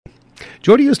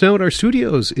Joining us now in our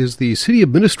studios is the city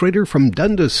administrator from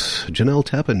Dundas, Jenelle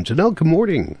Teppen. Jenelle, good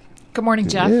morning. Good morning,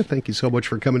 Jeff. Yeah, thank you so much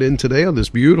for coming in today on this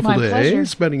beautiful day. Pleasure.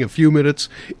 Spending a few minutes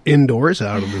indoors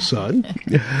out in the sun.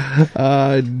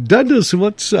 Dundas,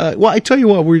 well, I tell you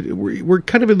what, we're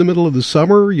kind of in the middle of the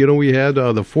summer. You know, we had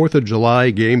the 4th of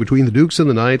July game between the Dukes and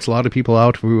the Knights. A lot of people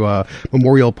out to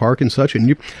Memorial Park and such.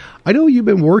 And I know you've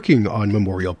been working on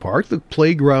Memorial Park, the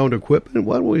playground equipment.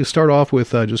 Why don't we start off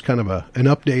with just kind of an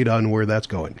update on where that's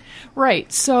going? Right.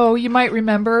 So you might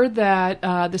remember that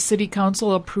the City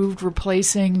Council approved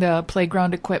replacing the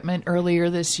playground equipment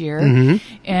earlier this year. Mm-hmm.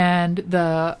 And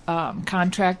the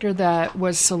contractor that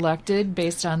was selected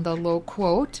based on the low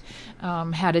quote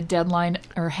has a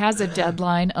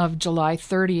deadline of July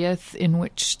 30th in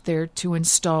which they're to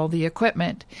install the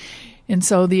equipment. And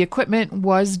so the equipment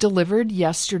was delivered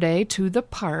yesterday to the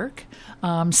park.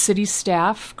 City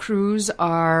staff crews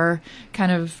are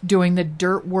kind of doing the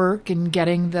dirt work and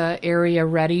getting the area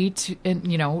ready to, and,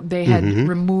 they had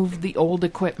removed the old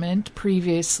equipment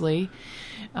previously.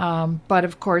 But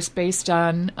of course, based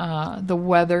on the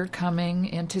weather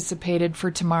anticipated for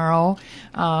tomorrow,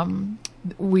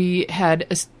 we had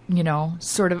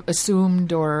sort of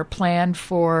assumed or planned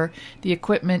for the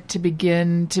equipment to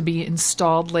begin to be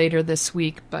installed later this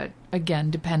week. But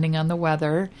again, depending on the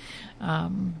weather,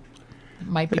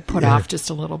 might be put off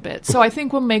just a little bit. So I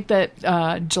think we'll make that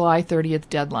July 30th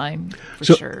deadline for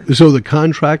sure. So the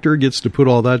contractor gets to put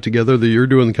all that together. That you're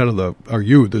doing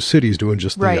the city's doing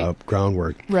just the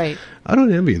groundwork. Right. I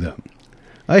don't envy them.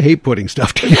 I hate putting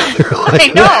stuff together. I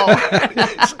know.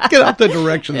 Get out the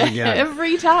directions again.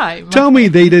 Every time. Tell me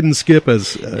they didn't skip a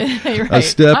step in this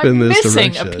direction. I'm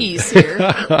missing a piece here.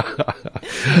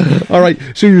 All right.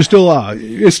 So you're still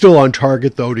on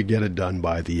target, though, to get it done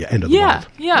by the end of the month.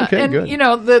 Yeah. Okay, and,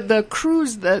 good. the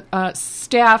crews, the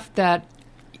staff that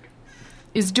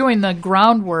is doing the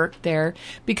groundwork there,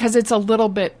 because it's a little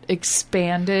bit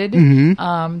expanded.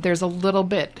 Mm-hmm. There's a little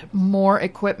bit more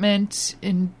equipment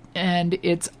and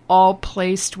it's all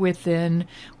placed within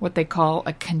what they call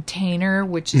a container,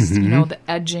 which is, the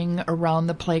edging around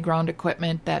the playground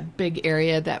equipment, that big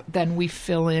area that then we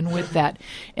fill in with that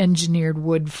engineered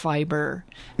wood fiber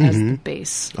as the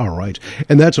base. All right.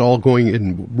 And that's all going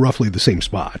in roughly the same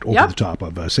spot over the top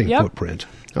of same footprint.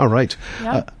 All right.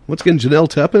 Yep. Once again, Jenelle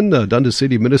Teppen, Dundas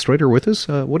City Administrator with us.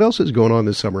 What else is going on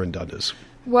this summer in Dundas?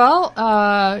 Well,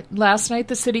 last night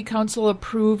the City Council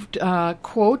approved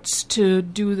quotes to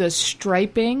do the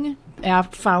striping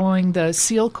following the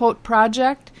seal coat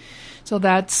project. So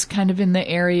that's kind of in the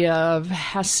area of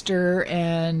Hester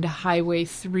and Highway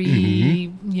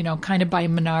 3, kind of by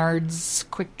Menards,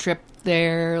 quick trip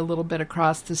there, a little bit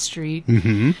across the street.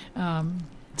 Mm-hmm.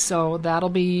 So that'll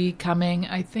be coming.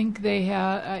 I think they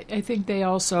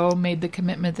also made the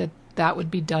commitment that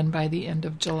would be done by the end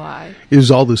of July.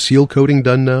 Is all the seal coating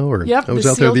done now? Or yep, I was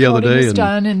out there the other day. Is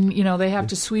done, and they have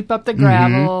to sweep up the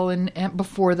gravel and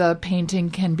before the painting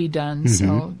can be done.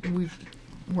 So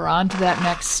we're on to that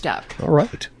next step. All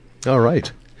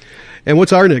right. And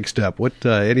what's our next step? What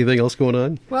anything else going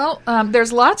on? Well,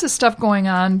 there's lots of stuff going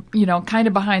on, kind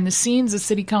of behind the scenes. The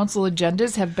City Council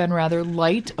agendas have been rather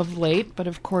light of late, but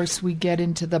of course we get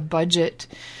into the budget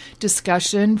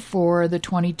discussion for the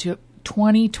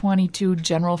 2022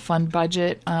 general fund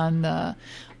budget on the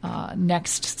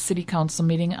next City Council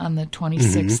meeting on the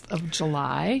 26th of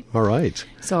July. All right.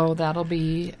 So that'll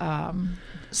be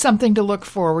something to look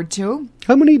forward to.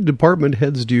 How many department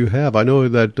heads do you have? I know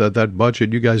that that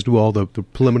budget, you guys do all the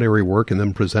preliminary work and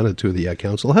then present it to the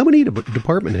council. How many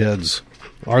department heads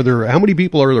are there? How many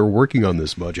people are there working on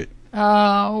this budget?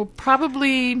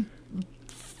 Probably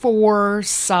 4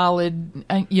 solid,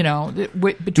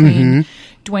 between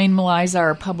Dwayne Maliza,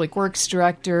 our Public Works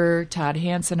Director, Todd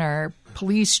Hansen, our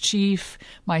Police Chief,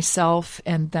 myself,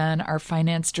 and then our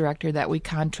Finance Director that we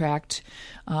contract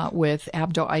with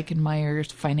Abdo Eichenmeyer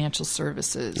Financial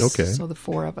Services. Okay. So the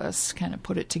 4 of us kind of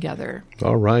put it together.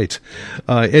 All right.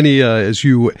 As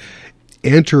you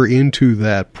enter into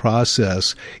that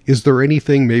process, is there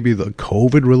anything maybe the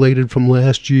COVID related from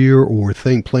last year or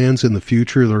plans in the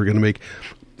future that are going to make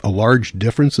a large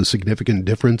difference, a significant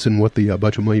difference in what the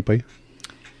budget might be?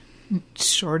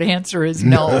 Short answer is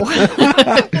no.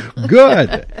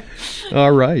 Good.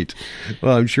 All right.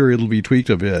 Well, I'm sure it'll be tweaked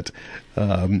a bit.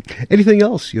 Anything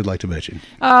else you'd like to mention?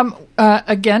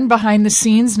 Again, behind the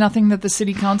scenes, nothing that the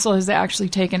City Council has actually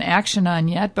taken action on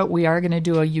yet, but we are going to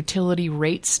do a utility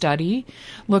rate study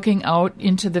looking out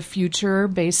into the future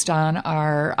based on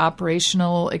our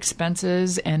operational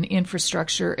expenses and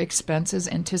infrastructure expenses,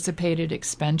 anticipated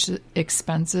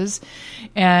expenses,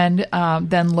 and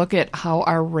then look at how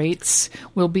our rates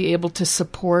will be able to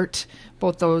support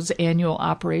both those annual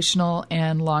operational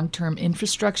and long-term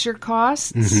infrastructure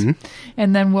costs. Mm-hmm.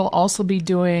 And then we'll also be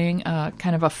doing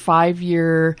kind of a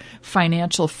 5-year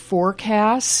financial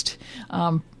forecast,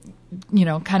 kind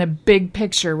of big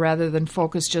picture rather than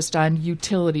focus just on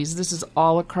utilities. This is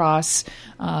all across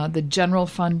the general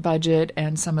fund budget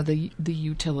and some of the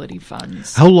utility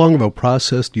funds. How long of a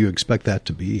process do you expect that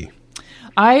to be?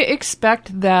 I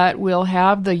expect that we'll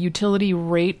have the utility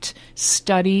rate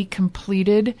study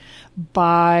completed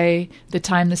by the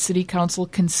time the City Council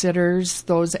considers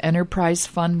those enterprise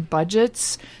fund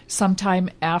budgets sometime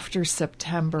after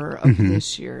September of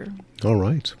this year. All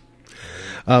right.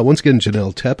 Once again,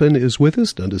 Jenelle Teppen is with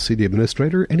us, Dundas City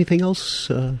Administrator. Anything else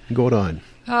going on?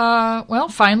 Well,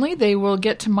 finally, they will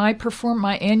get to my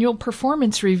annual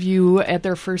performance review at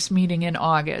their first meeting in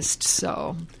August,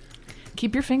 so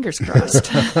keep your fingers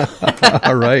crossed.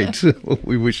 All right.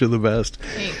 We wish you the best.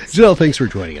 Thanks. Janelle, thanks for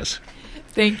joining us.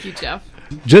 Thank you, Jeff.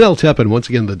 Jenelle Teppen, once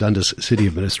again, the Dundas City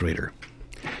Administrator.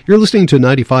 You're listening to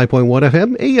 95.1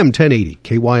 FM, AM 1080,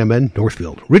 KYMN,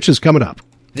 Northfield. Rich is coming up.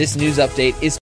 This news update is